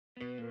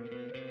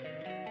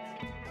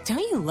Don't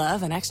you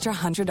love an extra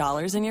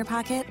 $100 in your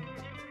pocket?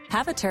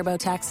 Have a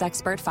TurboTax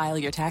expert file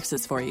your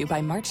taxes for you by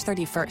March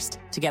 31st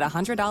to get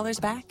 $100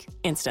 back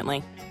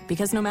instantly.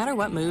 Because no matter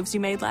what moves you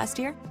made last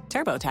year,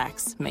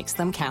 TurboTax makes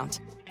them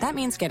count. That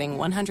means getting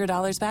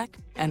 $100 back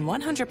and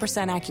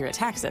 100% accurate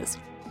taxes,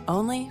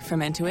 only from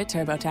Intuit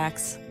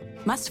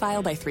TurboTax. Must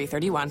file by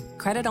 3/31.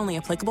 Credit only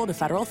applicable to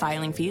federal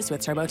filing fees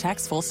with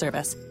TurboTax full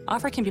service.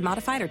 Offer can be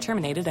modified or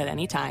terminated at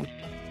any time.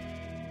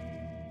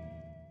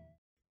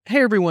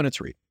 Hey everyone,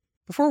 it's Reed.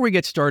 Before we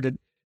get started,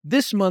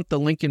 this month the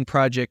Lincoln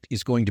Project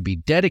is going to be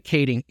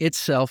dedicating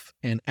itself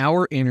and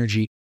our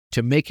energy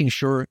to making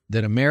sure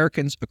that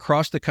Americans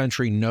across the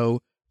country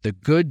know the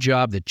good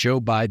job that Joe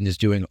Biden is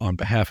doing on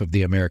behalf of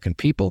the American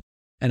people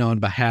and on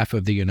behalf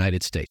of the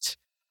United States.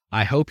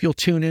 I hope you'll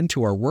tune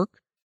into our work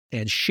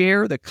and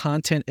share the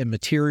content and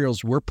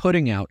materials we're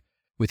putting out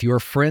with your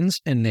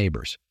friends and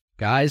neighbors.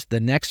 Guys, the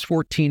next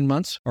 14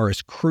 months are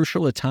as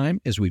crucial a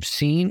time as we've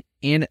seen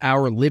in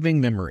our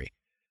living memory.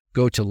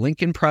 Go to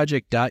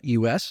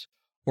lincolnproject.us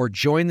or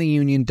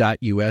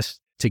jointheunion.us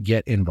to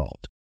get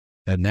involved.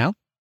 And now,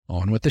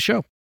 on with the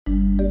show.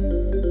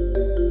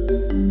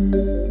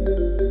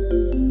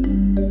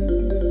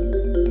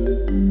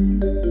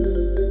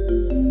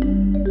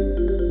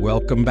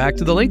 Welcome back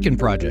to the Lincoln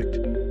Project.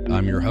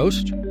 I'm your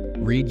host,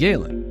 Reed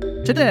Galen.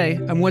 Today,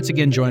 I'm once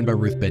again joined by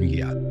Ruth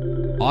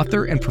Ben-Ghiat,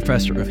 author and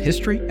professor of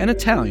history and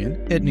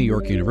Italian at New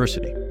York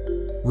University.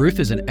 Ruth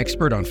is an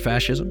expert on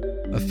fascism,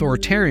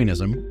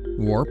 authoritarianism,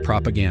 war,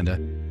 propaganda,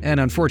 and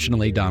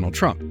unfortunately Donald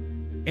Trump,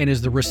 and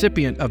is the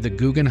recipient of the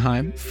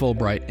Guggenheim,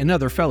 Fulbright, and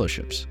other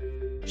fellowships.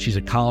 She's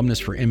a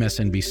columnist for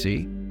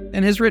MSNBC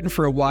and has written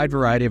for a wide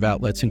variety of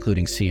outlets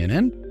including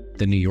CNN,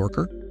 The New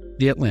Yorker,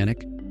 The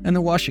Atlantic, and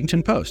The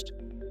Washington Post.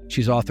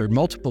 She's authored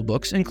multiple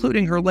books,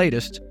 including her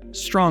latest,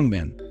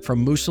 Strongmen,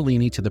 From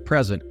Mussolini to the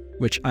Present,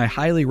 which I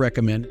highly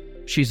recommend.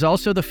 She's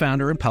also the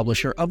founder and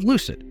publisher of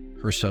Lucid,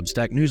 her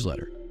Substack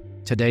newsletter.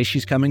 Today,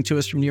 she's coming to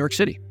us from New York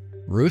City.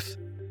 Ruth,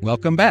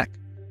 welcome back.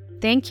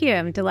 Thank you.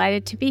 I'm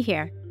delighted to be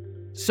here.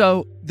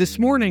 So this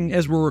morning,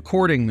 as we're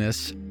recording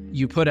this,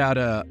 you put out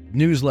a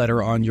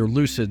newsletter on your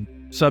Lucid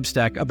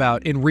Substack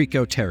about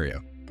Enrico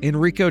Tarrio.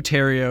 Enrico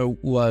Tarrio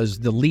was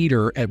the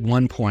leader at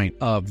one point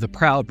of the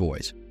Proud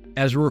Boys.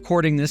 As we're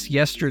recording this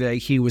yesterday,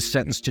 he was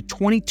sentenced to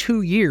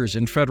 22 years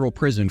in federal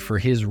prison for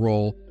his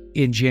role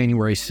in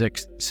January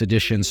 6th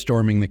sedition,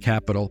 storming the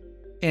Capitol.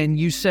 And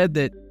you said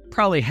that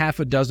probably half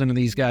a dozen of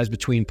these guys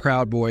between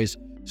Proud Boys,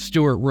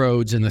 Stuart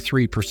Rhodes, and the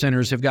Three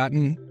Percenters have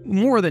gotten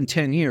more than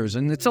 10 years.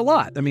 And it's a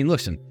lot. I mean,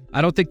 listen, I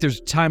don't think there's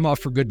time off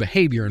for good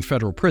behavior in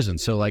federal prison.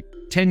 So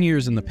 10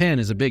 years in the pen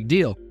is a big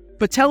deal.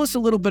 But tell us a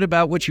little bit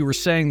about what you were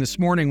saying this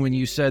morning when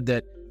you said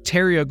that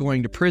Tarrio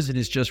going to prison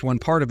is just one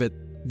part of it,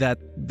 that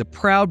the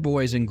Proud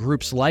Boys and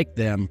groups like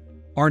them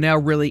are now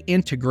really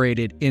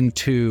integrated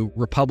into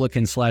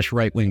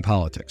Republican/right-wing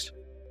politics.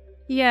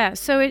 Yeah,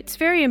 so it's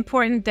very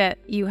important that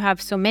you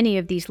have so many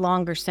of these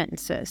longer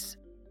sentences.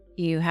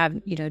 You have,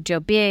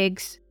 Joe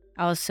Biggs,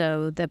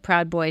 also the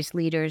Proud Boys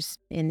leaders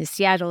in the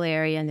Seattle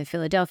area and the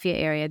Philadelphia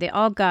area. They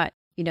all got,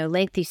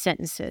 lengthy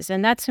sentences.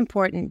 And that's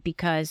important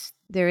because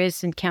there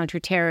is in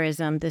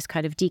counterterrorism this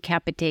kind of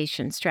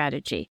decapitation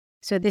strategy.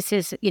 So this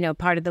is,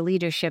 part of the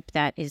leadership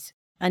that is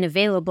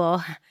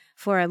unavailable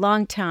for a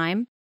long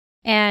time.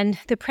 And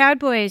the Proud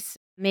Boys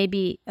may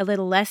be a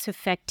little less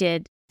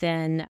affected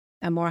than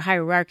a more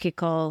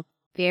hierarchical,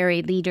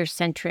 very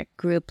leader-centric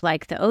group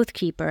like the Oath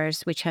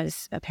Keepers, which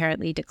has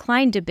apparently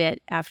declined a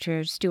bit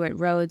after Stuart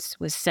Rhodes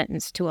was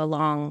sentenced to a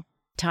long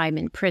time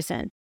in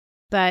prison.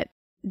 But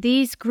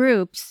these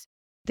groups,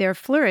 they're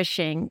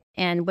flourishing.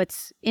 And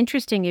what's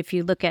interesting, if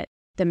you look at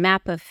the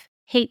map of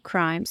hate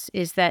crimes,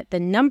 is that the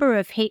number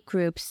of hate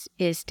groups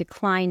is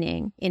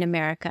declining in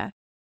America,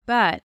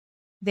 but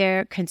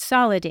they're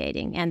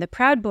consolidating. And the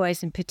Proud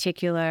Boys in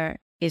particular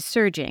is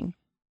surging.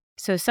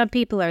 So some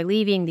people are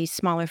leaving these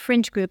smaller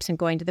fringe groups and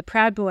going to the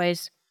Proud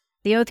Boys.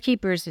 The Oath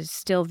Keepers is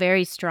still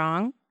very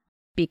strong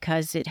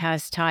because it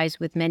has ties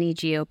with many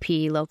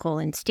GOP local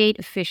and state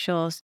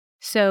officials.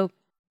 So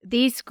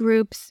these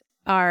groups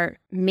are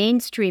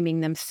mainstreaming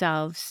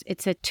themselves.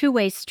 It's a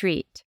two-way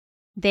street.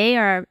 They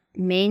are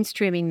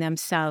mainstreaming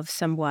themselves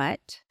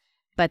somewhat,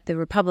 but the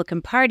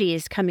Republican Party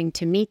is coming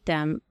to meet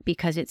them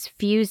because it's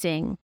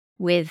fusing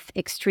with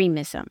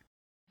extremism.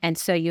 And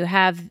so you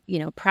have,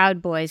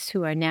 Proud Boys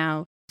who are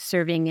now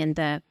serving in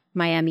the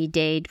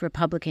Miami-Dade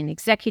Republican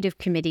Executive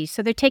Committee.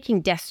 So they're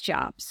taking desk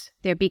jobs.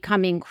 They're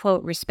becoming,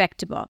 quote,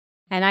 respectable.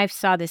 And I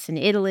saw this in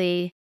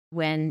Italy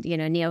when,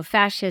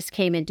 neo-fascists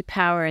came into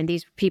power, and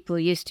these people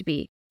used to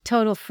be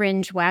total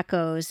fringe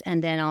wackos,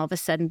 and then all of a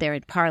sudden they're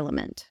in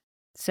parliament.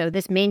 So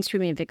this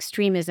mainstreaming of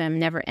extremism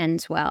never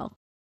ends well.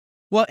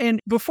 Well,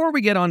 and before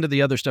we get on to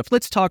the other stuff,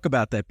 let's talk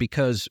about that,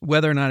 because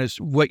whether or not it's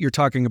what you're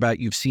talking about,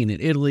 you've seen in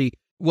Italy,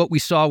 what we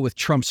saw with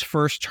Trump's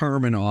first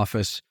term in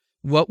office,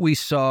 what we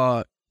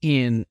saw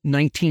in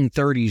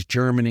 1930s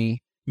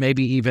Germany,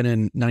 maybe even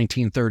in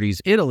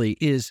 1930s Italy,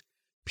 is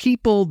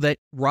people that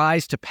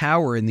rise to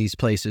power in these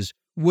places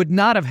would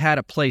not have had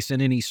a place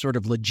in any sort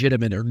of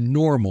legitimate or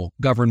normal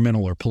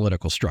governmental or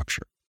political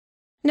structure.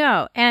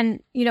 No.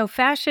 And,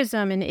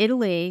 fascism in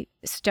Italy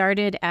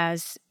started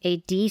as a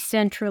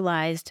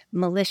decentralized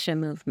militia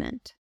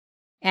movement.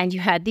 And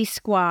you had these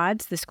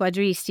squads. The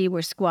squadristi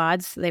were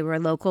squads. They were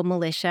local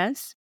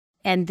militias.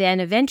 And then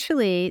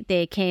eventually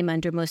they came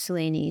under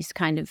Mussolini's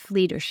kind of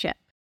leadership.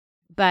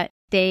 But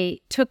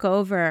they took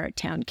over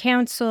town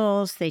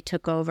councils. They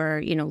took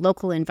over,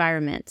 local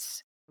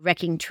environments,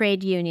 wrecking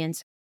trade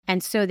unions.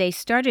 And so they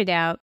started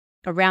out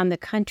around the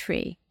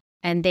country,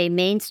 and they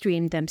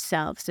mainstreamed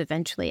themselves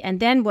eventually. And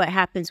then what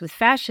happens with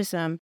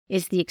fascism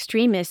is the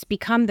extremists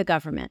become the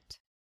government.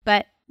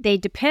 But they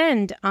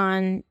depend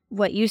on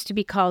what used to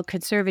be called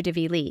conservative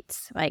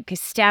elites, like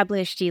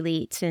established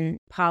elites in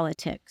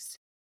politics,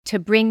 to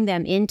bring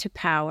them into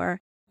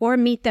power or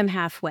meet them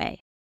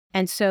halfway.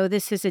 And so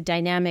this is a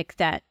dynamic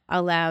that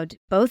allowed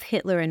both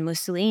Hitler and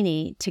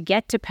Mussolini to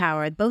get to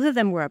power. Both of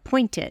them were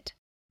appointed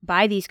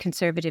by these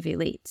conservative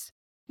elites.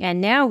 And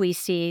now we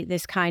see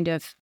this kind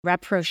of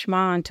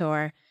rapprochement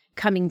or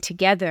coming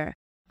together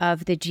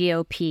of the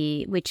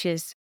GOP, which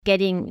is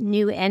getting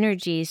new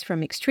energies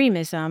from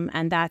extremism.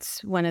 And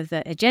that's one of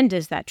the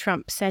agendas that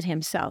Trump set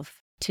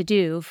himself to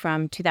do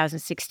from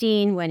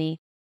 2016 when he,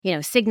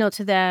 signaled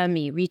to them,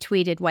 he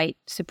retweeted white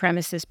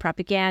supremacist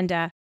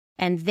propaganda.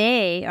 And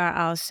they are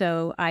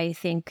also, I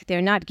think,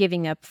 they're not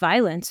giving up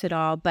violence at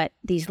all, but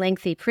these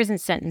lengthy prison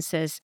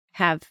sentences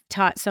have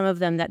taught some of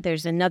them that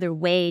there's another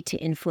way to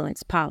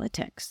influence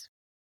politics.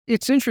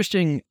 It's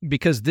interesting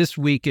because this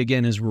week,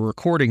 again, as we're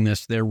recording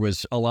this, there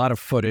was a lot of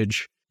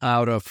footage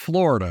out of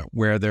Florida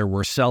where there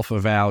were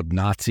self-avowed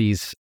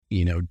Nazis,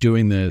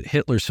 doing the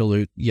Hitler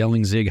salute,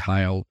 yelling Sieg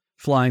Heil,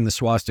 flying the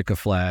swastika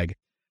flag.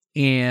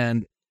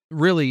 And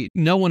really,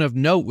 no one of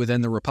note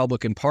within the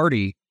Republican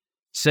Party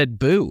said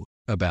boo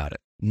about it.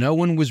 No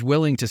one was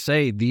willing to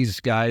say these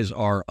guys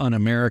are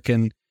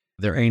un-American,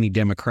 they're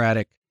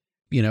anti-democratic.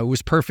 It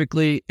was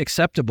perfectly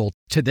acceptable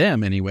to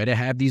them anyway to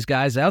have these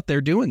guys out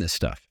there doing this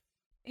stuff.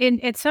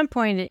 At some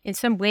point, in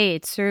some way,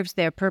 it serves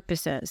their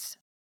purposes.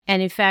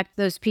 And in fact,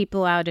 those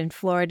people out in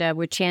Florida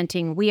were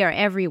chanting, "We are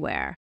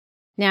everywhere."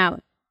 Now,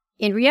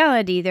 in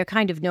reality, they're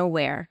kind of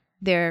nowhere.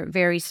 They're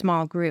very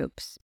small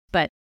groups,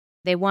 but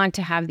they want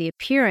to have the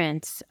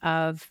appearance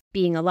of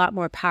being a lot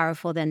more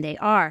powerful than they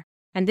are.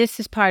 And this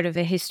is part of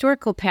a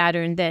historical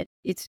pattern that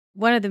it's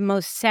one of the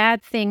most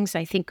sad things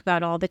I think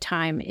about all the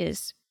time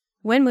is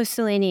when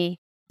Mussolini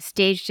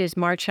staged his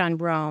March on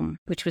Rome,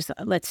 which was,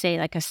 let's say,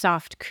 like a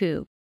soft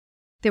coup,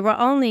 there were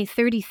only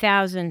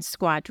 30,000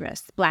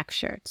 squadrists, black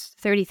shirts,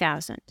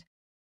 30,000.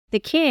 The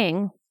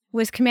king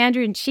was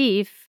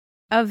commander-in-chief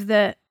of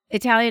the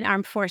Italian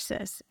armed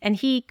forces, and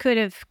he could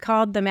have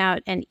called them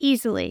out and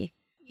easily,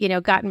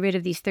 gotten rid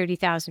of these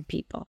 30,000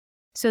 people.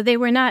 So they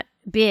were not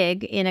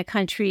big in a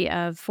country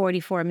of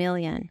 44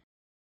 million,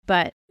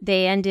 but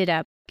they ended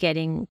up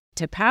getting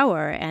to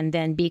power and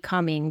then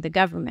becoming the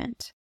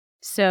government.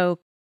 So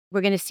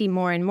we're going to see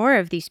more and more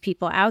of these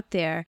people out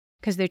there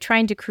because they're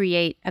trying to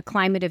create a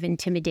climate of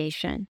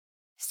intimidation,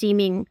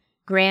 seeming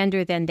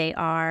grander than they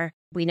are.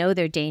 We know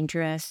they're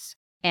dangerous.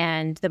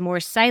 And the more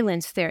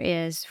silence there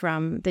is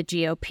from the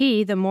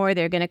GOP, the more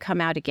they're going to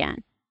come out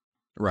again.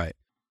 Right.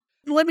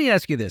 Let me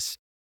ask you this.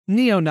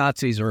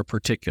 Neo-Nazis are a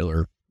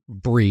particular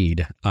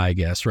breed, I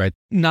guess, right?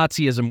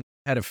 Nazism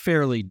had a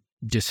fairly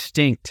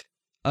distinct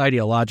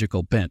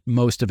ideological bent,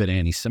 most of it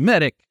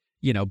anti-Semitic,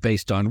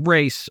 based on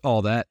race,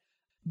 all that.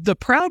 The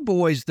Proud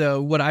Boys,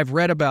 though, what I've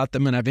read about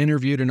them, and I've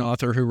interviewed an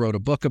author who wrote a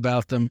book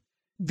about them,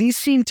 these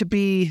seem to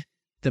be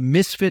the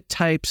misfit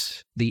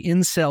types, the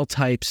incel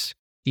types.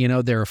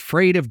 They're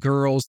afraid of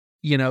girls.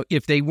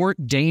 If they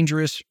weren't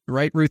dangerous,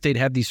 right, Ruth, they'd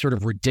have these sort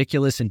of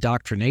ridiculous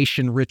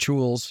indoctrination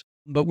rituals.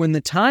 But when the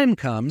time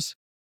comes,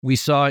 we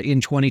saw in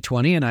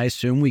 2020, and I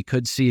assume we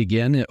could see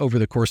again over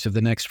the course of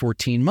the next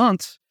 14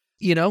 months,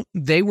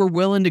 they were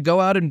willing to go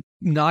out and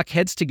knock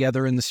heads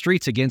together in the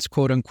streets against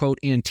quote unquote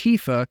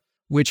Antifa,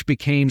 which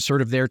became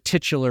sort of their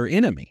titular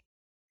enemy.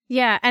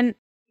 Yeah. And,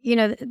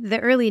 the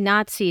early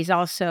Nazis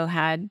also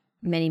had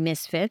many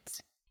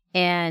misfits,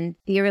 and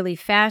the early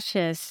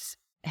fascists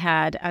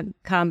had a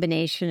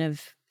combination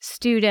of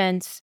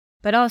students,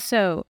 but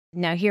also,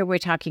 now here we're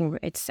talking,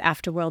 it's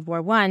after World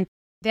War I,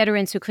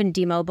 veterans who couldn't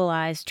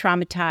demobilize,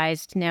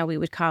 traumatized, now we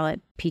would call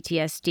it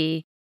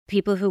PTSD,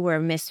 people who were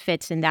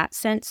misfits in that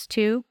sense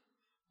too.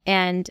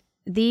 And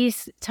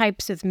these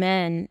types of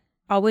men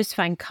always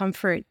find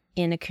comfort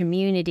in a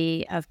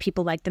community of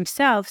people like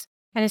themselves,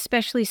 and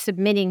especially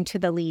submitting to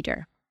the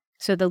leader.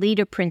 So the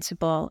leader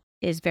principle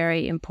is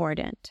very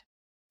important.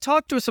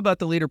 Talk to us about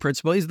the leader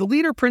principle. Is the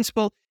leader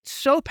principle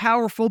so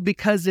powerful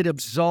because it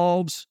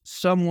absolves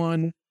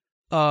someone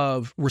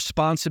of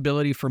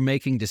responsibility for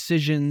making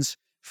decisions,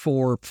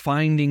 for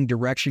finding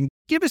direction?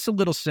 Give us a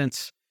little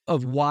sense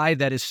of why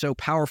that is so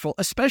powerful,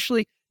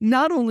 especially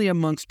not only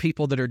amongst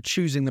people that are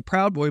choosing the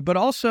Proud Boy, but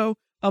also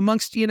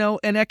amongst,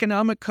 an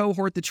economic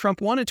cohort that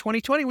Trump won in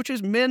 2020, which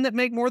is men that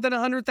make more than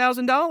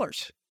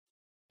 $100,000.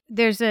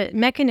 There's a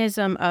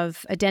mechanism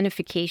of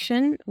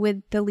identification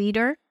with the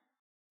leader.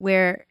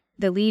 where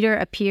the leader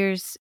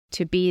appears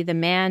to be the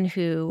man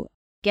who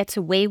gets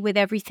away with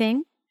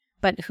everything,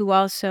 but who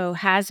also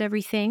has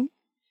everything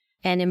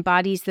and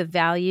embodies the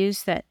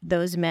values that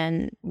those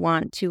men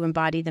want to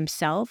embody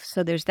themselves.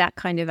 So there's that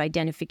kind of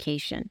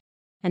identification.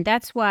 And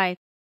that's why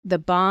the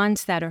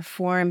bonds that are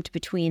formed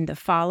between the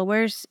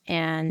followers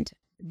and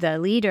the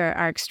leader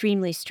are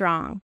extremely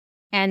strong.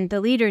 And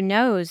the leader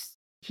knows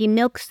he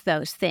milks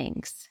those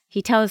things.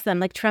 He tells them,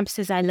 like Trump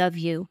says, I love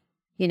you.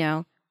 You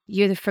know,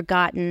 you're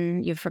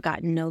forgotten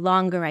no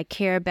longer. I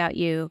care about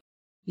you.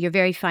 You're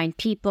very fine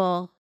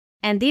people.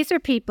 And these are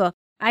people,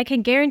 I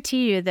can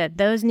guarantee you that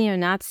those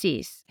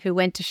neo-Nazis who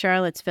went to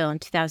Charlottesville in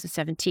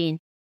 2017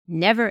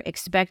 never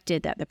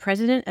expected that the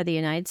President of the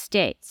United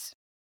States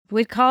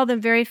would call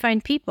them very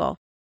fine people.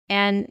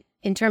 And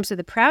in terms of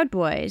the Proud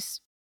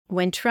Boys,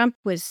 when Trump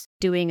was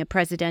doing a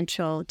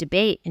presidential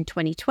debate in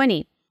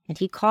 2020, and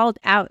he called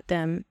out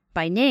them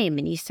by name,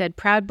 and he said,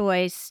 Proud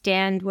Boys,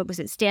 stand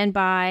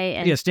by?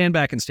 And yeah, stand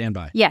back and stand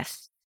by.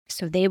 Yes.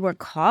 So they were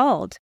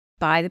called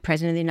by the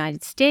President of the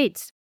United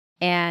States,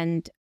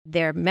 and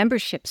their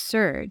membership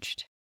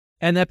surged.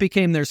 And that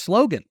became their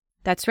slogan.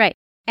 That's right.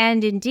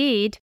 And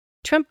indeed,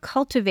 Trump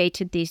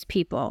cultivated these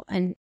people.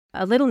 And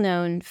a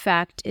little-known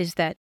fact is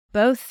that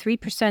both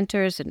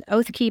 3%ers and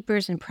Oath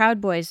Keepers and Proud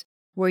Boys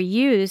were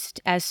used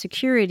as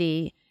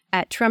security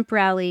at Trump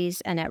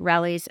rallies and at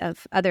rallies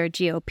of other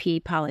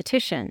GOP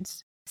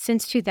politicians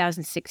since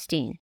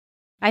 2016.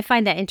 I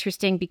find that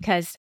interesting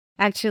because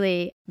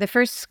actually the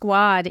first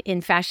squad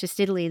in fascist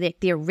Italy,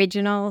 the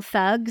original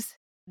thugs,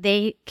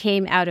 they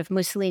came out of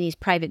Mussolini's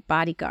private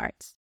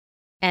bodyguards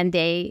and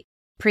they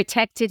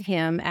protected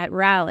him at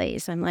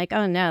rallies. I'm like,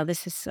 oh no,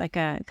 this is like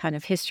a kind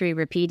of history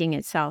repeating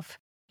itself.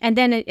 And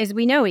then, as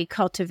we know, he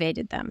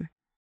cultivated them.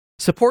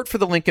 Support for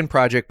the Lincoln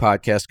Project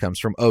podcast comes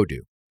from Odoo.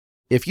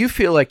 If you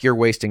feel like you're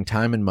wasting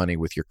time and money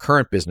with your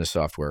current business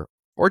software,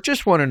 or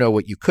just want to know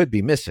what you could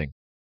be missing,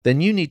 then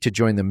you need to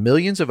join the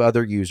millions of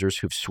other users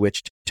who've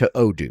switched to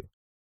Odoo.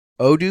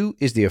 Odoo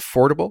is the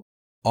affordable,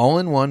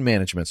 all-in-one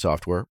management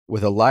software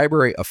with a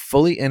library of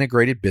fully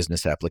integrated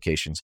business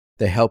applications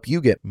that help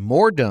you get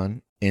more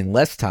done in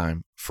less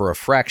time for a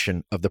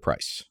fraction of the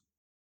price.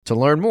 To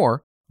learn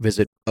more,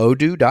 visit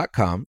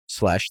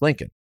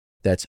odoo.com/Lincoln.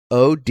 That's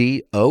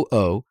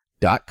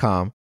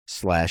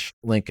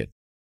odoo.com/Lincoln.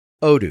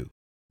 Odoo,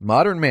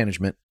 modern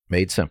management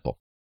made simple.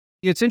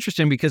 It's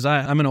interesting because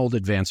I'm an old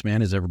advanced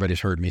man, as everybody's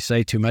heard me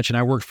say too much, and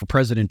I worked for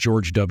President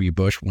George W.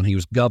 Bush when he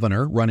was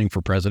governor, running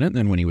for president, and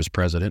then when he was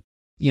president.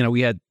 You know,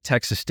 we had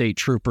Texas State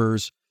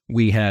Troopers,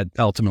 we had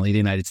ultimately the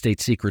United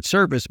States Secret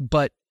Service,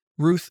 but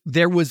Ruth,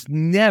 there was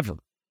never,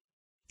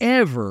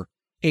 ever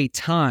a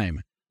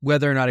time,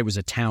 whether or not it was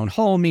a town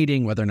hall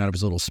meeting, whether or not it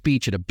was a little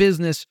speech at a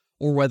business,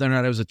 or whether or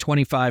not it was a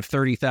 25,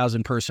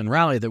 30,000 person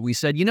rally that we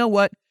said, you know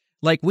what,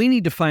 like we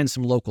need to find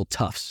some local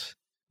toughs,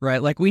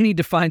 right? Like we need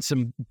to find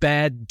some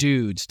bad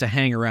dudes to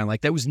hang around.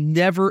 Like that was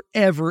never,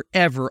 ever,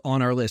 ever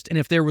on our list. And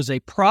if there was a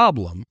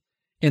problem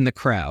in the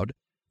crowd,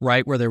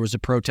 right, where there was a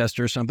protest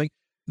or something,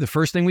 the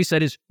first thing we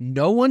said is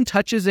no one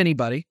touches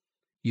anybody.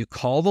 You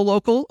call the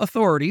local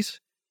authorities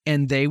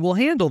and they will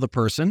handle the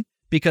person,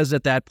 because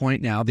at that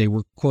point now they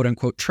were quote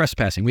unquote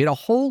trespassing. We had a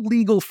whole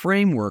legal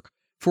framework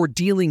for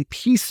dealing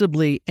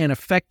peaceably and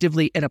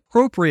effectively and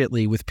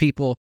appropriately with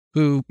people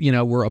who, you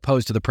know, were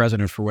opposed to the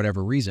president for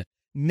whatever reason.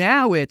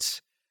 Now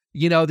it's,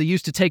 you know, they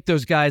used to take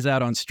those guys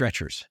out on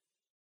stretchers,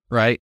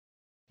 right?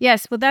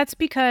 Yes, well, that's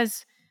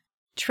because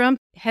Trump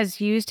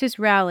has used his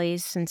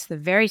rallies since the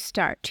very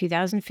start,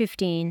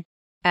 2015,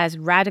 as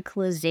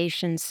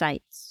radicalization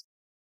sites.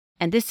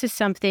 And this is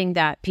something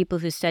that people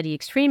who study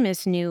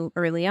extremists knew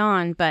early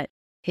on, but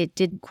it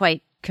didn't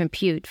quite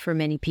compute for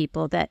many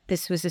people that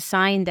this was a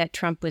sign that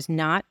Trump was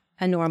not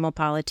a normal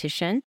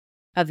politician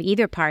of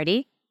either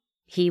party.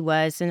 He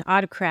was an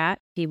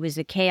autocrat. He was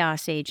a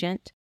chaos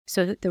agent.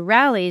 So the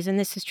rallies, and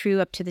this is true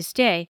up to this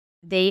day,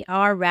 they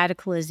are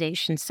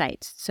radicalization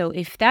sites. So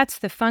if that's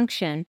the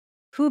function,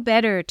 who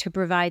better to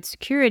provide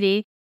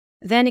security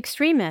than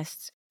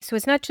extremists? So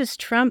it's not just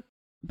Trump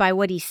by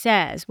what he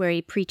says, where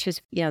he preaches,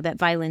 you know, that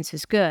violence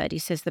is good. He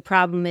says the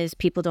problem is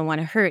people don't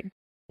want to hurt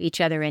each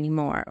other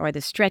anymore, or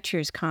the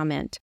stretchers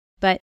comment.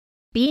 But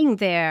being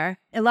there,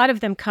 a lot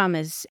of them come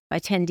as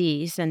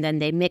attendees and then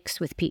they mix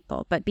with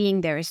people. But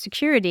being there as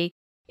security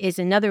is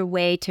another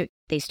way to,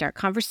 they start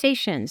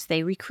conversations,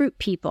 they recruit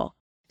people.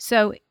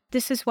 So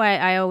this is why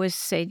I always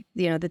say,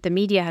 you know, that the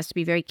media has to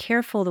be very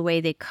careful the way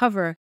they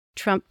cover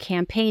Trump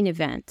campaign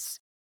events.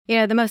 You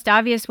know, the most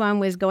obvious one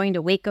was going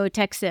to Waco,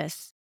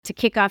 Texas to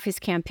kick off his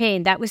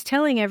campaign. That was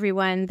telling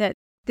everyone that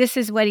this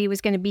is what he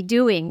was going to be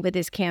doing with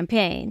his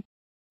campaign.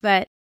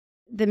 But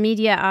the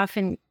media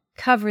often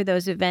cover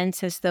those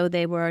events as though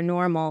they were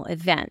normal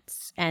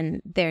events,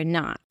 and they're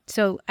not.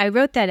 So I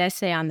wrote that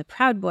essay on the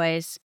Proud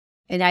Boys,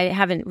 and I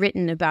haven't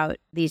written about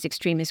these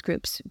extremist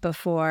groups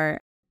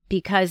before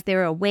because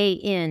they're a way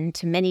in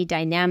to many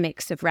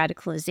dynamics of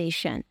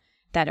radicalization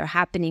that are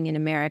happening in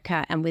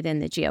America and within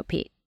the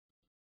GOP.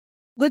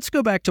 Let's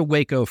go back to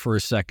Waco for a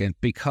second,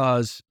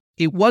 because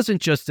it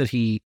wasn't just that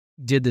he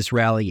did this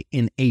rally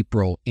in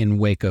April in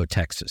Waco,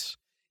 Texas.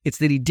 It's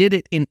that he did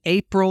it in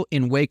April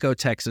in Waco,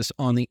 Texas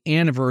on the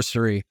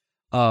anniversary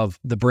of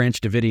the Branch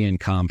Davidian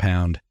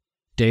compound,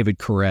 David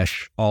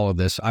Koresh, all of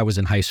this. I was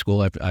in high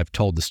school. I've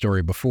told the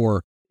story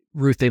before.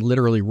 Ruth, they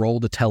literally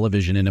rolled a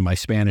television into my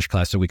Spanish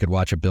class so we could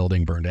watch a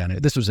building burn down.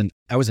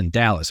 I was in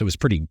Dallas. It was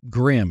pretty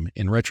grim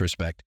in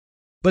retrospect.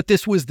 But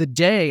this was the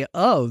day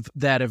of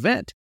that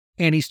event.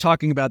 And he's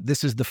talking about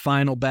this is the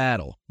final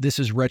battle. This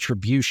is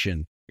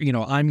retribution.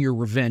 I'm your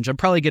revenge. I'm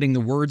probably getting the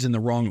words in the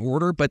wrong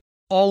order, but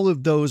all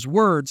of those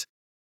words.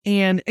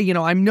 And,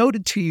 I'm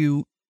noted to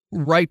you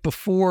right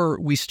before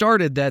we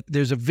started that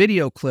there's a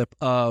video clip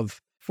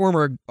of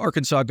former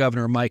Arkansas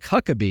Governor Mike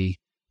Huckabee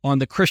on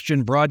the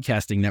Christian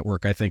Broadcasting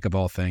Network, I think, of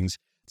all things,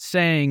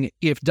 saying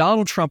if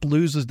Donald Trump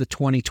loses the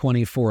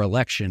 2024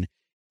 election,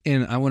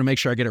 and I want to make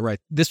sure I get it right,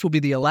 this will be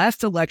the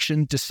last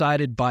election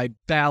decided by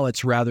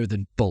ballots rather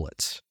than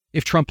bullets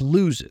if Trump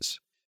loses,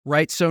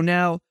 right? So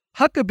now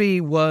Huckabee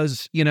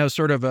was,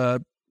 sort of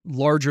a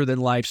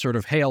larger-than-life sort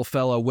of hail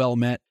fellow,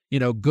 well-met,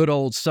 good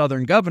old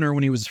Southern governor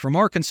when he was from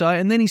Arkansas,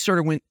 and then he sort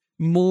of went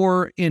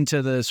more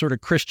into the sort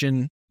of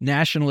Christian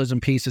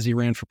nationalism piece as he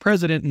ran for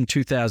president in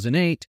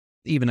 2008.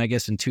 Even, I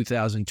guess, in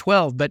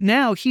 2012. But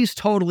now he's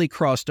totally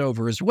crossed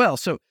over as well.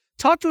 So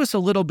talk to us a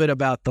little bit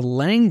about the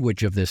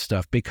language of this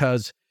stuff,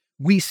 because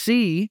we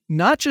see,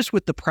 not just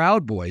with the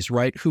Proud Boys,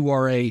 right, who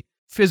are a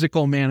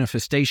physical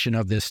manifestation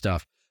of this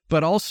stuff,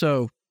 but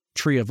also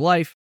Tree of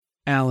Life,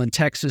 Allen,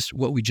 Texas,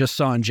 what we just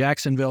saw in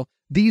Jacksonville.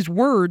 These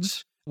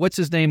words, what's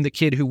his name, the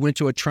kid who went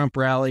to a Trump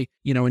rally,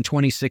 in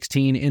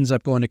 2016, ends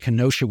up going to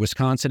Kenosha,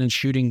 Wisconsin, and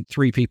shooting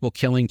 3 people,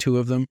 killing 2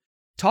 of them.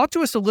 Talk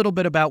to us a little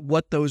bit about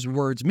what those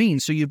words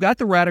mean. So you've got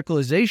the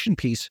radicalization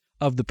piece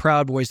of the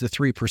Proud Boys, the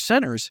 3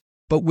 percenters,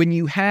 but when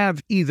you have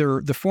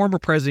either the former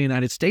president of the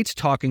United States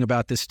talking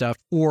about this stuff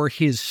or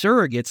his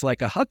surrogates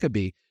like a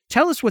Huckabee,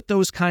 tell us what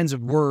those kinds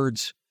of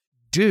words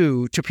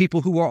do to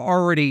people who are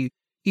already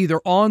either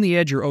on the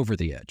edge or over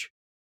the edge.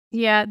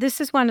 Yeah, this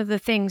is one of the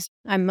things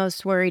I'm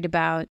most worried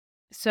about.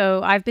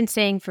 So I've been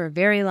saying for a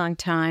very long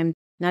time,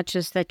 not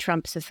just that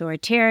Trump's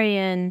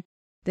authoritarian,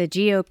 the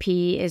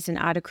GOP is an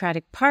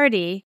autocratic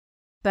party,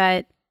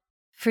 but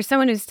for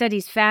someone who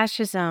studies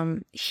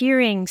fascism,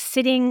 hearing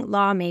sitting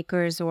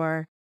lawmakers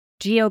or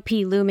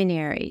GOP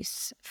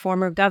luminaries,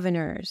 former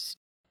governors,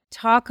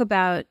 talk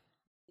about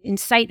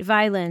incite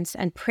violence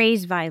and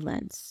praise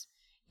violence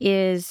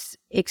is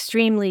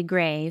extremely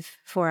grave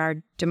for our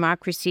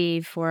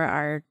democracy, for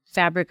our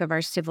fabric of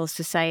our civil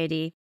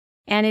society.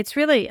 And it's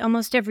really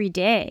almost every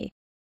day.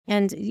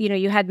 And,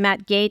 you had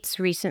Matt Gaetz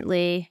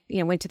recently,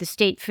 went to the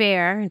state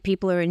fair and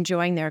people are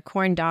enjoying their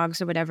corn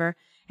dogs or whatever.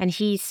 And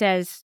he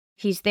says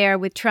he's there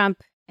with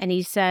Trump and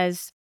he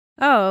says,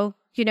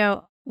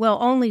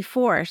 only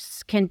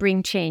force can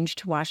bring change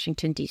to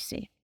Washington,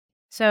 D.C.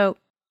 So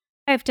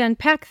I have to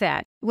unpack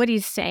that. What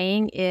he's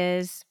saying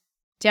is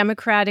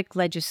democratic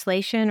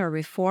legislation or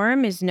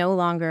reform is no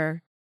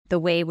longer the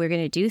way we're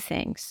going to do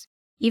things.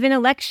 Even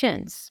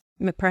elections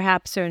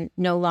perhaps are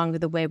no longer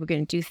the way we're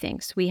going to do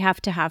things. We have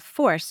to have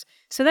force.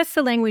 So that's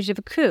the language of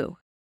a coup.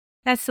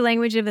 That's the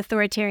language of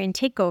authoritarian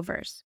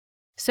takeovers.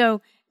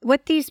 So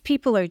what these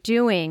people are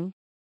doing,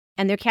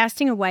 and they're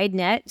casting a wide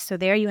net. So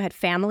there you had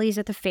families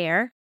at the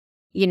fair.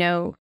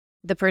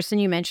 The person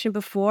you mentioned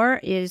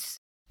before is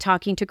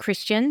talking to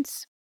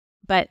Christians,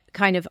 but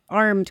kind of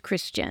armed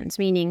Christians,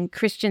 meaning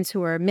Christians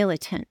who are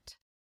militant.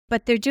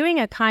 But they're doing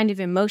a kind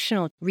of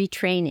emotional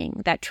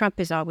retraining that Trump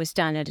has always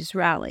done at his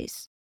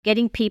rallies,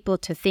 getting people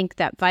to think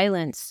that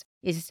violence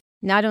is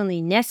not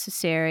only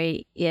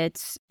necessary,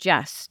 it's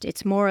just,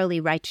 it's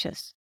morally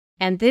righteous.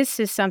 And this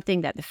is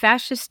something that the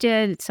fascists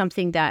did. It's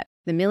something that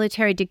the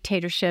military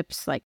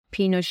dictatorships like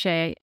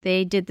Pinochet,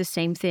 they did the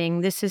same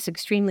thing. This is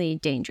extremely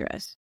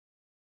dangerous.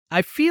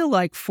 I feel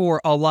like for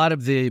a lot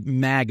of the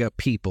MAGA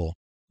people,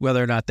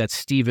 whether or not that's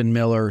Stephen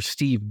Miller,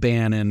 Steve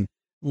Bannon,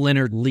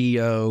 Leonard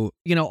Leo,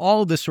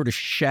 all of this sort of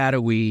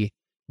shadowy,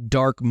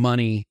 dark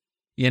money,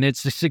 and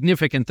it's a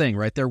significant thing,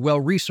 right? They're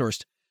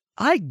well-resourced.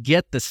 I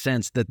get the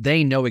sense that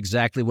they know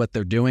exactly what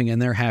they're doing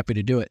and they're happy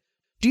to do it.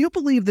 Do you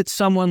believe that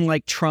someone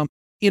like Trump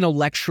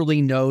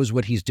intellectually knows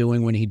what he's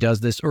doing when he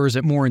does this, or is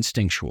it more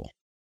instinctual?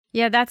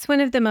 Yeah, that's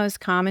one of the most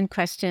common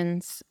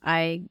questions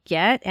I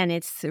get, and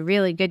it's a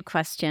really good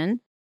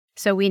question.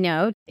 So we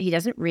know he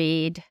doesn't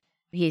read.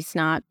 He's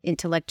not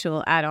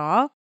intellectual at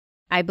all.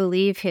 I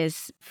believe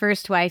his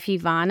first wife,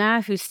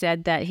 Ivana, who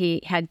said that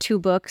he had 2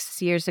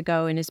 books years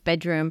ago in his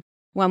bedroom.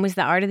 One was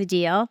The Art of the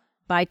Deal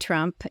by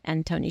Trump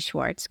and Tony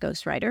Schwartz,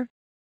 ghostwriter.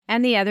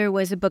 And the other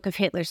was a book of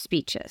Hitler's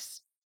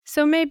speeches.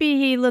 So maybe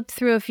he looked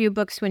through a few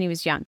books when he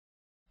was young.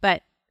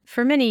 But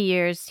for many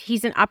years,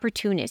 he's an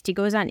opportunist. He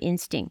goes on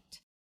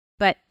instinct.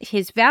 But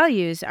his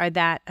values are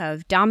that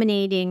of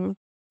dominating,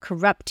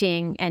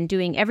 corrupting, and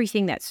doing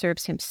everything that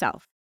serves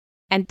himself.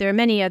 And there are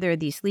many other of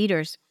these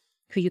leaders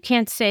who you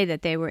can't say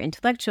that they were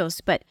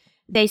intellectuals, but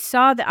they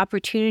saw the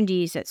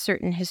opportunities at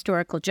certain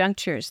historical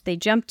junctures. They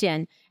jumped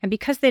in, and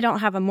because they don't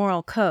have a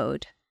moral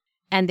code,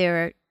 and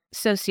they're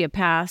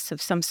sociopaths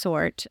of some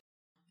sort,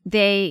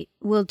 they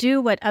will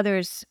do what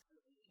others,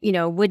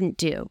 wouldn't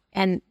do.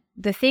 And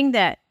the thing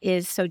that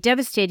is so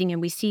devastating,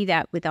 and we see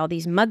that with all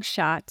these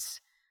mugshots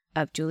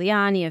of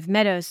Giuliani, of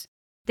Meadows,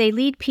 they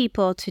lead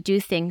people to do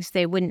things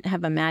they wouldn't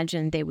have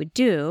imagined they would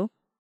do,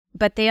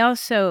 but they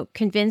also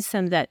convince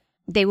them that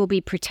they will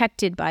be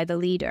protected by the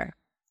leader.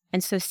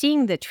 And so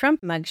seeing the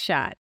Trump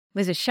mugshot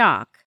was a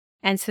shock.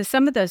 And so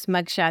some of those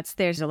mugshots,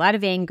 there's a lot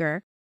of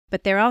anger,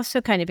 but they're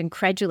also kind of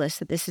incredulous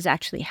that this is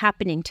actually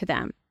happening to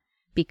them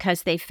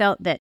because they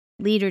felt that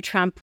leader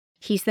Trump,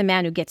 he's the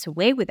man who gets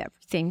away with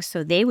everything,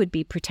 so they would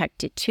be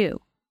protected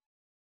too.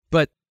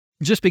 But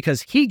just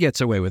because he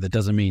gets away with it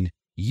doesn't mean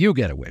you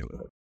get away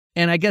with it.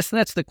 And I guess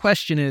that's the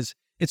question is,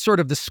 it's sort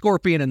of the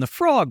scorpion and the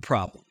frog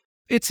problem.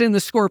 It's in the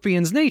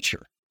scorpion's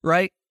nature,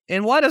 right?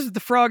 And why doesn't the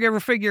frog ever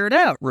figure it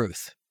out,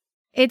 Ruth?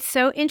 It's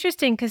so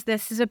interesting because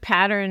this is a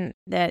pattern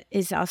that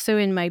is also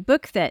in my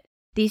book, that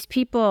these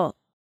people,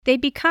 they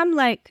become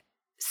like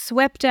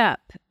swept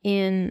up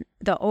in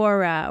the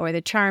aura or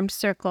the charmed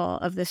circle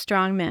of the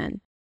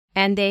strongman.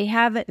 And they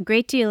have a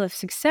great deal of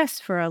success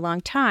for a long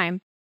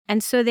time.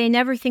 And so they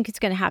never think it's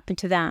going to happen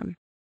to them.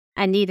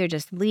 And neither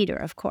does the leader,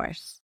 of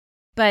course.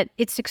 But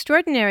it's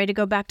extraordinary to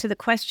go back to the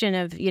question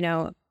of,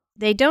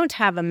 they don't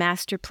have a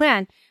master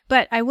plan.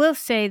 But I will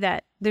say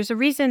that there's a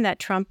reason that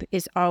Trump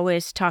is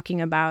always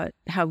talking about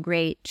how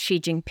great Xi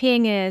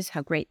Jinping is,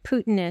 how great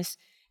Putin is.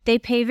 They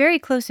pay very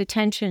close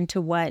attention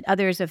to what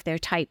others of their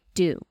type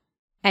do.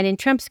 And in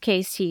Trump's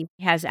case, he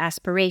has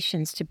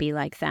aspirations to be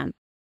like them.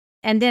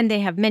 And then they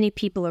have many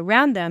people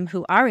around them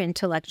who are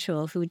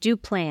intellectual, who do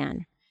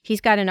plan.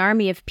 He's got an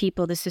army of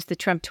people. This is the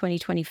Trump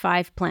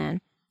 2025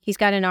 plan. He's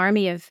got an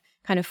army of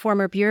kind of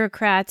former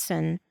bureaucrats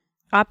and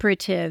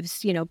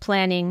operatives,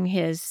 planning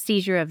his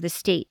seizure of the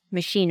state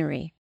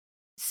machinery.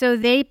 So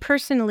they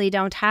personally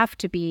don't have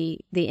to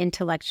be the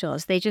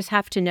intellectuals. They just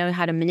have to know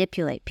how to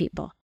manipulate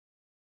people.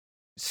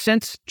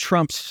 Since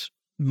Trump's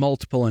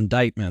multiple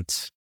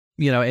indictments,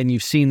 and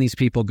you've seen these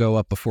people go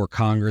up before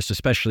Congress,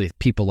 especially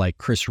people like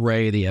Chris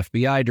Wray, the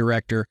FBI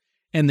director,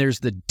 and there's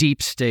the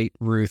deep state,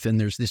 Ruth,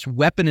 and there's this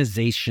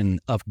weaponization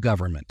of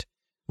government,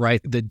 right?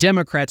 The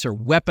Democrats are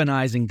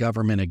weaponizing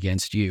government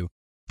against you.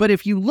 But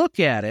if you look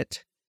at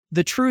it,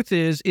 the truth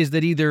is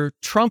that either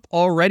Trump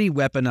already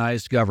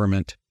weaponized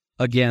government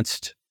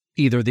against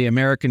either the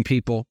American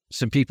people,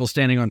 some people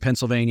standing on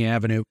Pennsylvania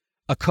Avenue,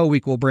 a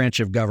co-equal branch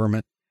of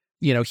government.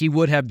 He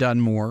would have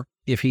done more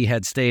if he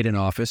had stayed in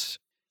office.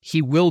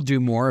 He will do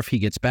more if he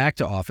gets back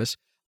to office.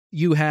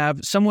 You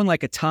have someone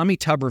like a Tommy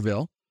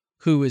Tuberville,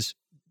 who is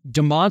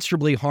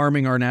demonstrably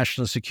harming our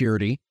national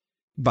security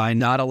by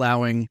not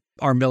allowing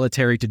our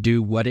military to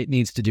do what it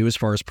needs to do as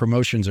far as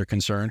promotions are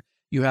concerned.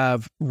 You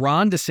have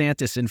Ron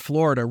DeSantis in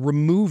Florida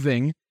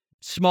removing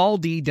small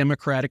d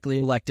democratically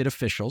elected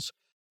officials.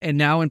 And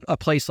now in a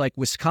place like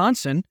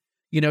Wisconsin,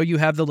 you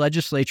have the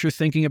legislature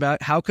thinking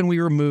about how can we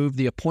remove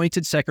the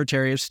appointed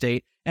Secretary of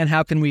State and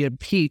how can we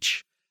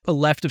impeach a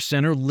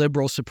left-of-center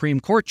liberal Supreme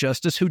Court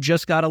justice who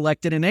just got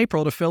elected in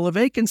April to fill a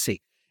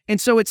vacancy.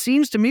 And so it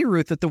seems to me,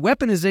 Ruth, that the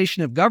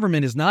weaponization of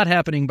government is not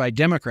happening by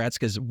Democrats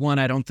because, one,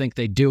 I don't think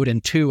they do it,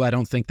 and two, I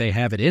don't think they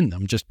have it in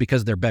them just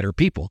because they're better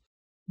people.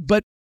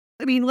 But,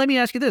 let me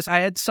ask you this. I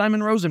had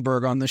Simon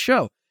Rosenberg on the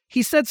show.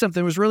 He said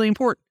something that was really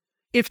important.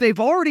 If they've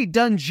already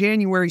done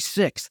January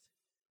 6th,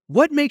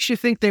 what makes you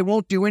think they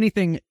won't do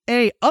anything,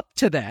 A, up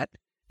to that,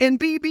 and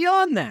B,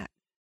 beyond that?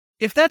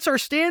 If that's our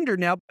standard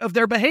now of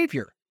their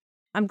behavior.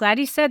 I'm glad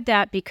he said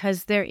that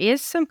because there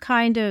is some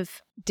kind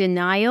of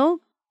denial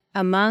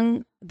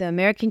among the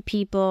American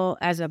people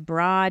as a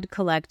broad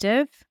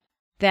collective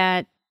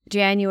that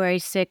January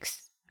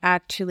 6th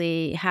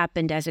actually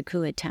happened as a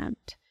coup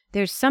attempt.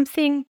 There's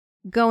something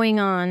going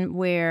on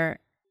where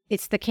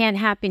it's the can't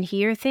happen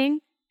here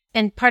thing.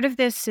 And part of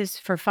this is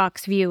for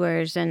Fox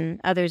viewers and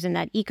others in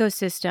that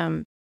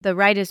ecosystem. The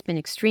right has been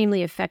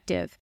extremely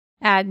effective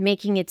at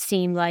making it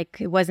seem like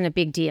it wasn't a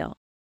big deal.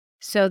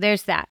 So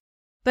there's that.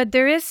 But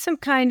there is some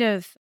kind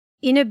of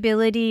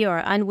inability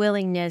or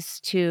unwillingness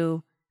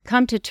to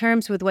come to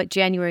terms with what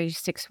January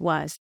 6th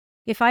was.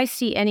 If I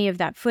see any of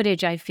that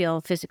footage, I feel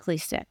physically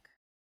sick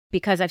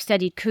because I've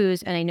studied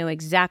coups and I know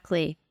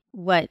exactly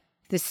what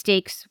the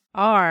stakes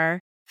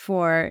are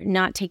for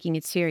not taking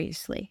it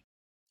seriously.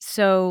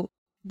 So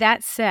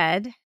that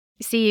said,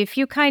 see, if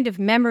you kind of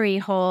memory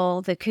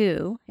hole the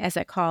coup, as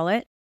I call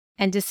it,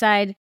 and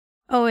decide,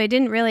 oh, it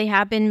didn't really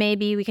happen,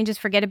 maybe we can just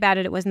forget about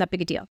it, it wasn't that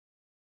big a deal.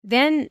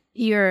 Then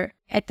you're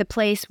at the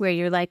place where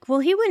you're like, well,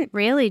 he wouldn't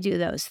really do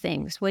those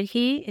things, would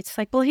he? It's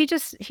like, well,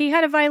 he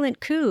had a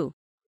violent coup.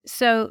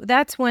 So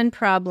that's one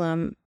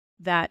problem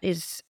that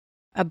is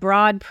a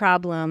broad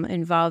problem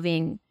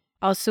involving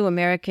also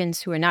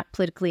Americans who are not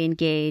politically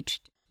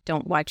engaged,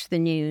 don't watch the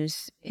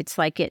news. It's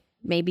like it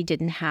maybe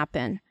didn't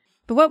happen.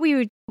 But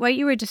what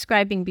you were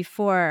describing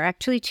before are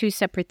actually two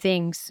separate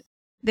things.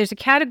 There's a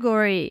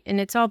category,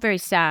 and it's all very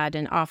sad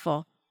and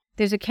awful.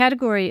 There's a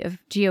category of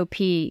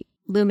GOP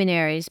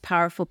luminaries,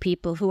 powerful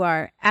people who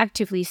are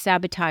actively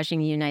sabotaging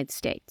the United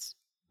States.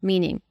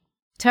 Meaning,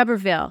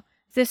 Tuberville,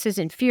 this is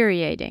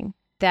infuriating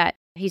that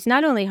He's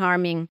not only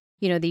harming,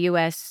 the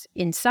U.S.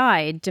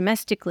 inside,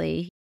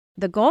 domestically.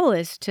 The goal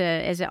is to,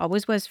 as it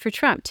always was for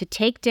Trump, to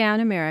take down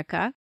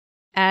America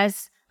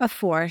as a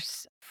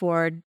force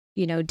for,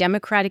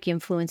 democratic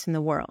influence in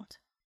the world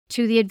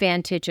to the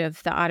advantage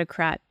of the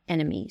autocrat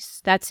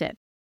enemies. That's it.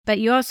 But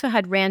you also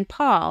had Rand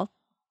Paul,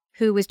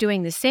 who was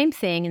doing the same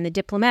thing in the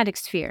diplomatic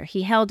sphere.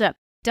 He held up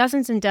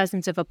dozens and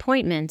dozens of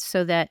appointments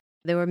so that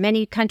there were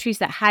many countries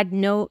that had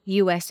no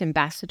U.S.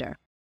 ambassador.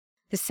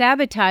 The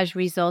sabotage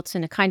results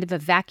in a kind of a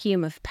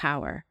vacuum of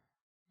power.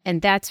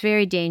 And that's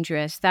very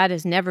dangerous. That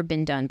has never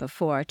been done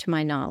before, to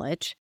my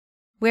knowledge.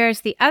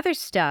 Whereas the other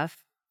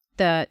stuff,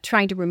 the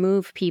trying to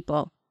remove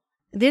people,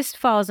 this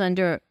falls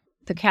under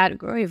the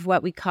category of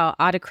what we call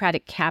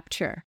autocratic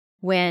capture,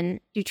 when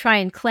you try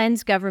and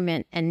cleanse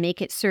government and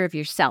make it serve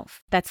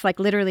yourself. That's like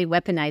literally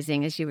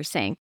weaponizing, as you were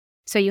saying.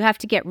 So you have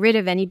to get rid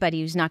of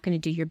anybody who's not going to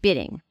do your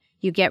bidding.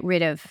 You get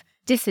rid of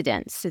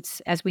dissidents, it's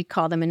as we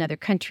call them in other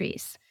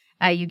countries.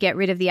 You get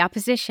rid of the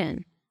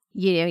opposition.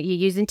 You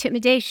use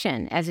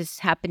intimidation, as is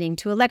happening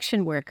to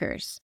election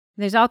workers.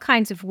 There's all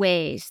kinds of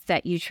ways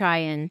that you try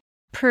and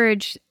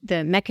purge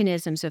the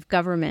mechanisms of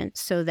government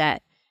so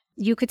that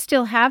you could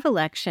still have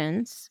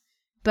elections,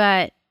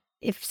 but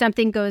if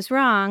something goes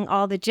wrong,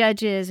 all the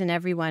judges and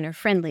everyone are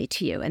friendly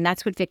to you. And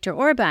that's what Viktor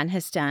Orban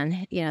has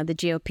done, the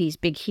GOP's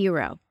big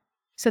hero.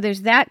 So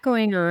there's that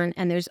going on,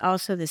 and there's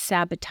also the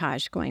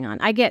sabotage going on.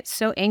 I get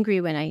so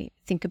angry when I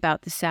think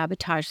about the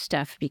sabotage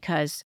stuff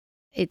because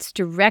it's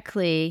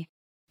directly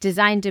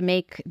designed to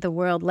make the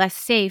world less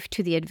safe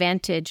to the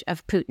advantage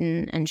of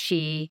Putin and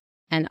Xi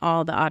and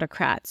all the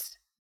autocrats.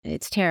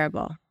 It's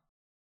terrible.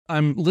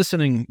 I'm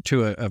listening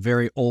to a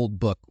very old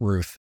book,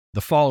 Ruth,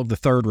 The Fall of the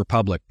Third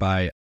Republic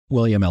by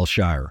William L.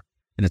 Shirer.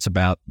 And it's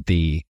about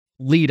the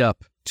lead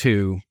up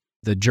to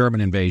the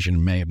German invasion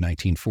in May of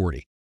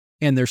 1940.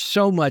 And there's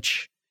so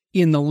much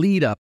in the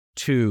lead up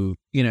to,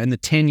 in the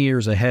 10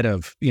 years ahead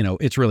of,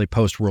 it's really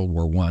post-World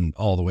War I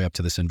all the way up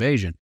to this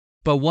invasion.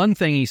 But one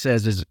thing he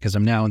says is, because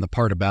I'm now in the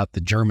part about the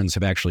Germans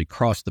have actually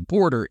crossed the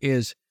border,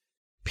 is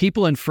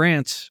people in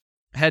France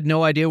had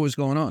no idea what was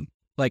going on.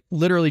 Like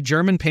literally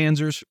German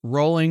panzers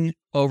rolling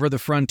over the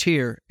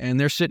frontier, and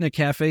they're sitting at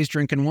cafes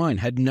drinking wine,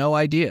 had no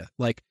idea.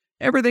 Like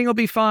everything will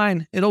be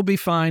fine. It'll be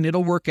fine.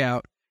 It'll work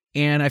out.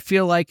 And I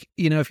feel like,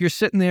 if you're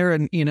sitting there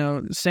and,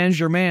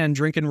 Saint-Germain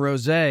drinking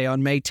rosé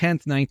on May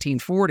 10th,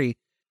 1940,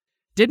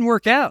 didn't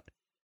work out.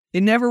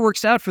 It never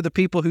works out for the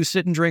people who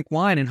sit and drink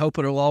wine and hope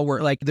it'll all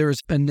work. Like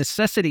there's a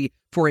necessity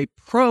for a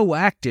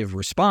proactive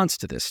response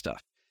to this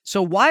stuff.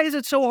 So why is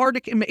it so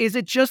hard to, is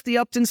it just the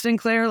Upton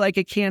Sinclair? Like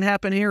it can't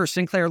happen here, or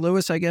Sinclair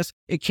Lewis, I guess.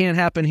 It can't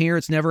happen here.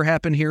 It's never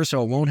happened here,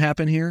 so it won't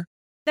happen here.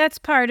 That's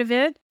part of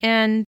it.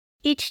 And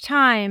each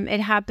time it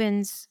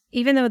happens,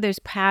 even though there's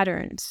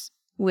patterns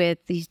with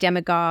these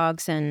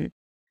demagogues and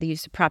the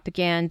use of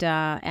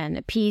propaganda and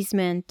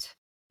appeasement.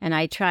 And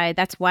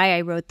that's why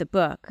I wrote the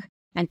book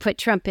and put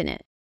Trump in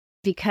it,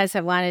 because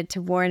I wanted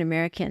to warn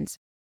Americans.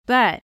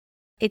 But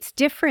it's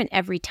different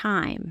every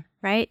time,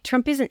 right?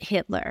 Trump isn't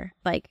Hitler.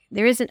 Like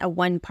there isn't a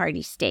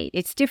one-party state.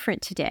 It's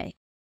different today.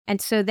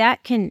 And so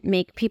that can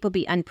make people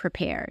be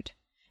unprepared,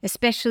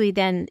 especially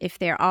then if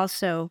they're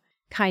also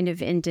kind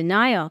of in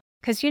denial.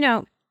 Because,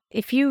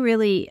 if you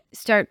really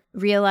start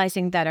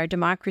realizing that our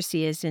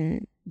democracy is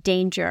in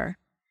danger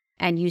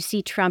and you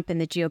see Trump and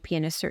the GOP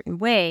in a certain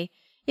way,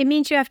 it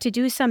means you have to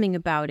do something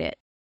about it.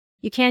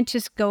 You can't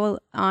just go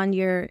on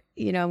your,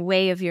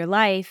 way of your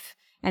life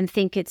and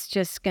think it's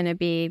just going to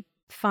be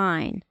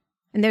fine.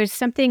 And there's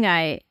something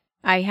I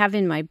have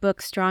in my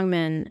book,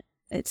 Strongmen.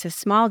 It's a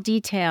small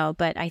detail,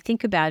 but I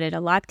think about it a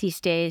lot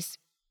these days.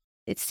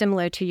 It's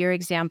similar to your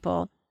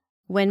example.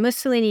 When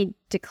Mussolini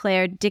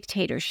declared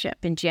dictatorship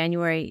in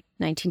January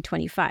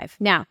 1925.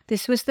 Now,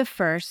 this was the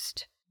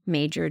first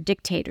major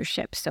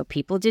dictatorship, so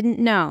people didn't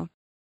know.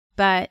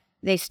 But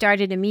they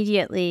started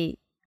immediately,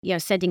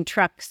 sending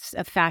trucks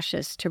of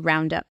fascists to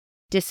round up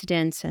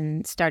dissidents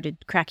and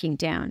started cracking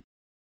down.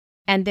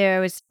 And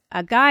there was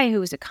a guy who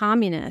was a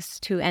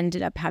communist who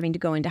ended up having to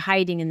go into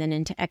hiding and then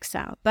into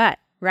exile. But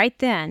right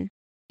then,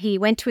 he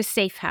went to a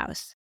safe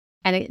house,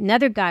 and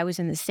another guy was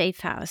in the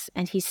safe house.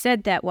 And he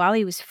said that while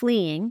he was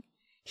fleeing,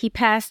 he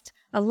passed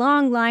a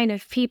long line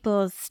of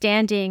people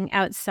standing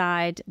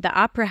outside the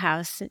opera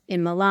house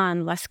in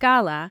Milan, La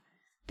Scala.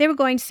 They were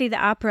going to see the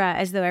opera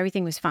as though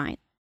everything was fine.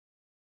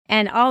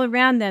 And all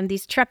around them,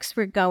 these trucks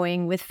were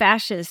going with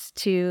fascists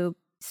to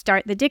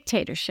start the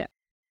dictatorship.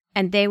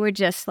 And they were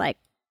just like,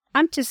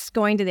 I'm just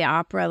going to the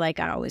opera like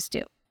I always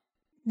do.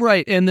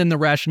 Right. And then the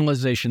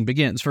rationalization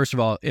begins. First of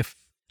all, if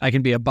I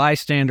can be a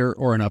bystander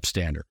or an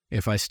upstander.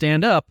 If I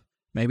stand up,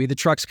 maybe the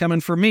truck's coming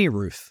for me,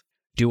 Ruth.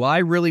 Do I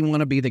really want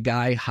to be the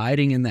guy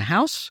hiding in the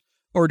house?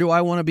 Or do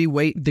I want to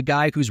be the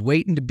guy who's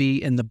waiting to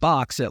be in the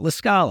box at La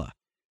Scala?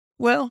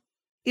 Well,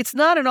 it's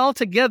not an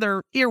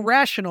altogether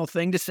irrational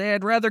thing to say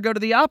I'd rather go to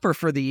the opera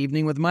for the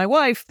evening with my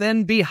wife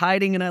than be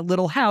hiding in a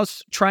little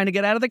house trying to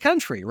get out of the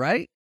country,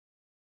 right?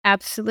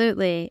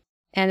 Absolutely.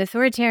 And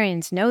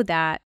authoritarians know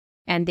that,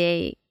 and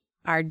they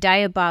are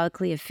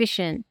diabolically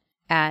efficient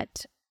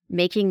at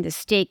making the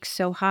stakes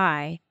so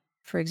high.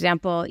 For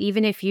example,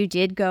 even if you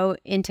did go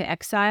into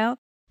exile,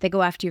 they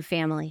go after your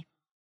family.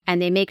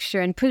 And they make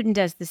sure, and Putin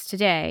does this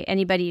today,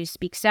 anybody who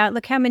speaks out,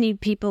 look how many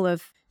people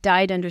have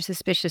died under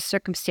suspicious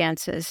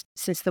circumstances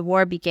since the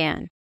war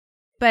began.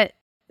 But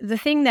the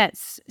thing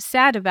that's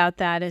sad about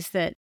that is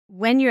that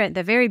when you're at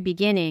the very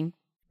beginning,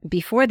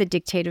 before the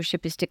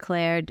dictatorship is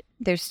declared,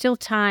 there's still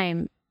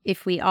time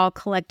if we all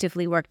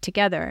collectively work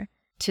together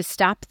to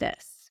stop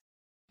this.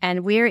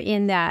 And we're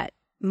in that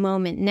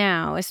moment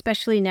now,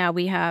 especially now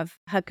we have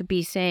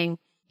Huckabee saying,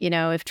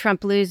 if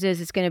Trump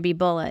loses, it's going to be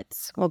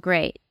bullets. Well,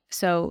 great.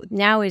 So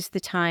now is the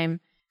time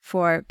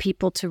for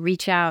people to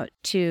reach out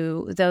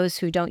to those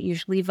who don't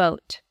usually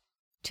vote,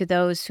 to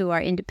those who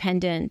are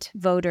independent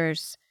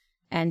voters,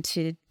 and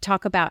to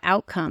talk about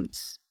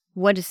outcomes.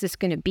 What is this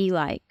going to be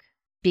like?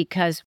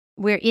 Because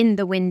we're in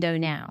the window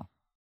now.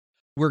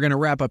 We're going to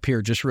wrap up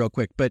here just real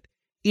quick, but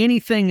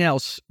anything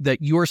else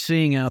that you're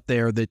seeing out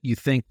there that you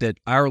think that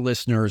our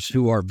listeners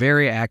who are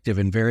very active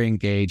and very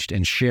engaged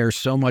and share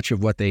so much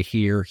of what they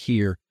hear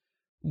here,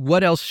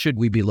 what else should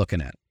we be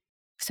looking at?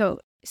 So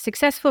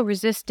successful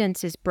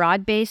resistance is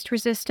broad-based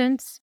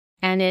resistance,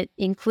 and it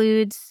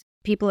includes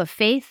people of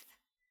faith.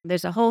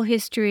 There's a whole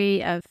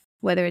history of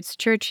whether it's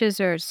churches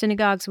or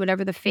synagogues,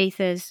 whatever the faith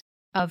is,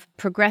 of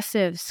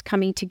progressives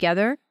coming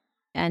together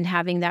and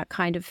having that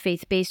kind of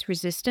faith-based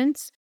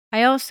resistance.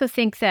 I also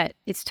think that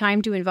it's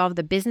time to involve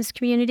the business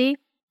community,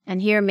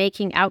 and here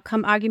making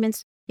outcome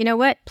arguments. You know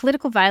what?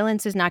 Political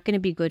violence is not going to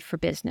be good for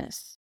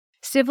business.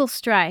 Civil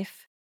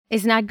strife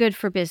is not good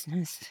for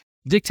business.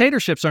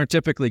 Dictatorships aren't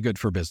typically good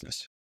for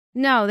business.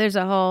 No, there's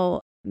a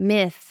whole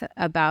myth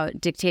about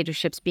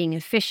dictatorships being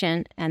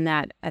efficient, and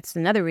that's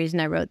another reason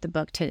I wrote the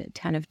book, to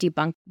kind of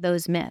debunk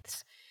those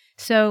myths.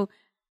 So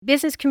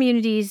business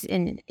communities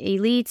and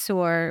elites,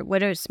 or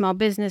whatever, small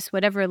business,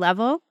 whatever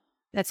level,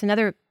 that's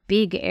another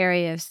big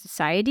area of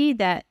society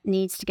that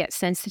needs to get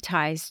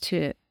sensitized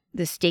to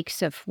the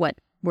stakes of what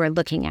we're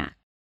looking at.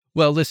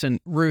 Well, listen,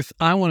 Ruth,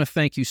 I want to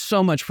thank you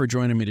so much for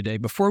joining me today.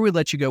 Before we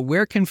let you go,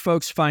 where can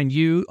folks find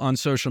you on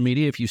social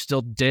media, if you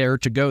still dare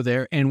to go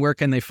there, and where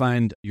can they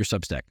find your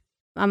Substack?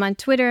 I'm on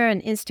Twitter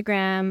and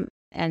Instagram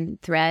and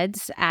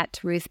Threads at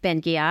Ruth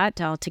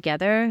Ben-Ghiat all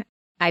together.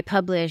 I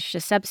publish a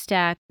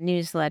Substack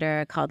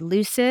newsletter called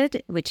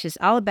Lucid, which is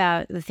all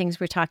about the things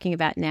we're talking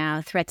about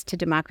now, threats to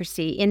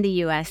democracy in the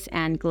U.S.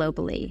 and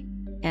globally.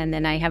 And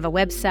then I have a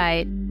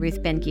website,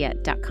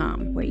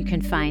 ruthbenghiat.com, where you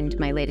can find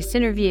my latest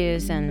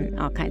interviews and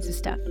all kinds of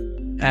stuff.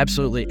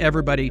 Absolutely.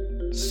 Everybody,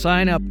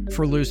 sign up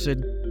for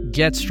Lucid.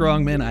 Get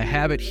Strongmen. I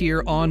have it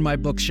here on my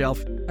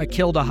bookshelf. I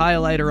killed a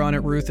highlighter on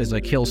it, Ruth, as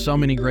I kill so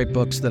many great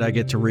books that I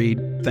get to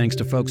read, thanks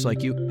to folks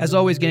like you. As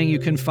always, gang, you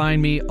can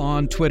find me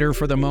on Twitter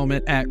for the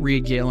moment at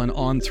Reed Galen,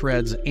 on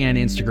Threads and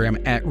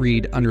Instagram at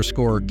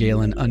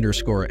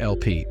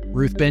Reed_Galen_LP.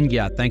 Ruth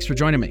Ben-Ghiat, thanks for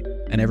joining me.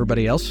 And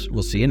everybody else,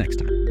 we'll see you next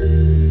time.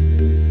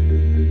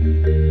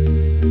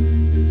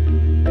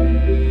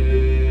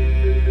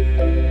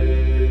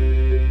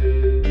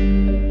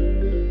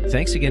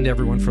 Thanks again to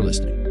everyone for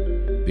listening.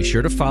 Be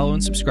sure to follow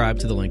and subscribe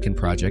to The Lincoln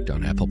Project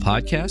on Apple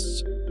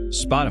Podcasts,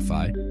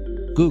 Spotify,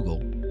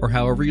 Google, or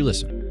however you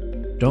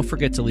listen. Don't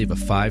forget to leave a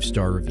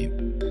 5-star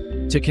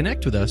review. To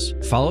connect with us,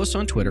 follow us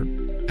on Twitter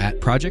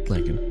at Project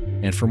Lincoln,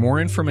 and for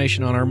more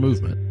information on our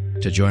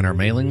movement, to join our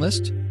mailing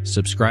list,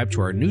 subscribe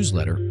to our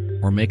newsletter,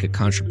 or make a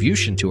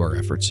contribution to our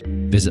efforts,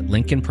 visit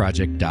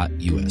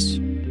lincolnproject.us.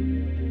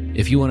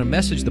 If you want to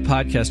message the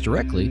podcast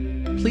directly,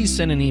 please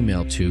send an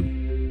email to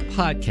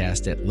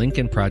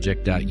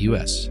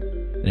podcast@lincolnproject.us.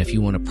 And if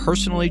you want to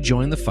personally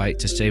join the fight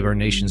to save our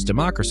nation's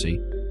democracy,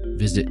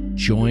 visit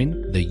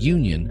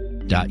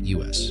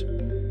jointheunion.us.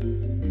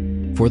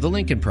 For The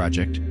Lincoln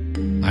Project,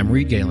 I'm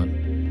Reed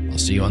Galen. I'll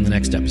see you on the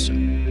next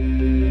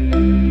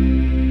episode.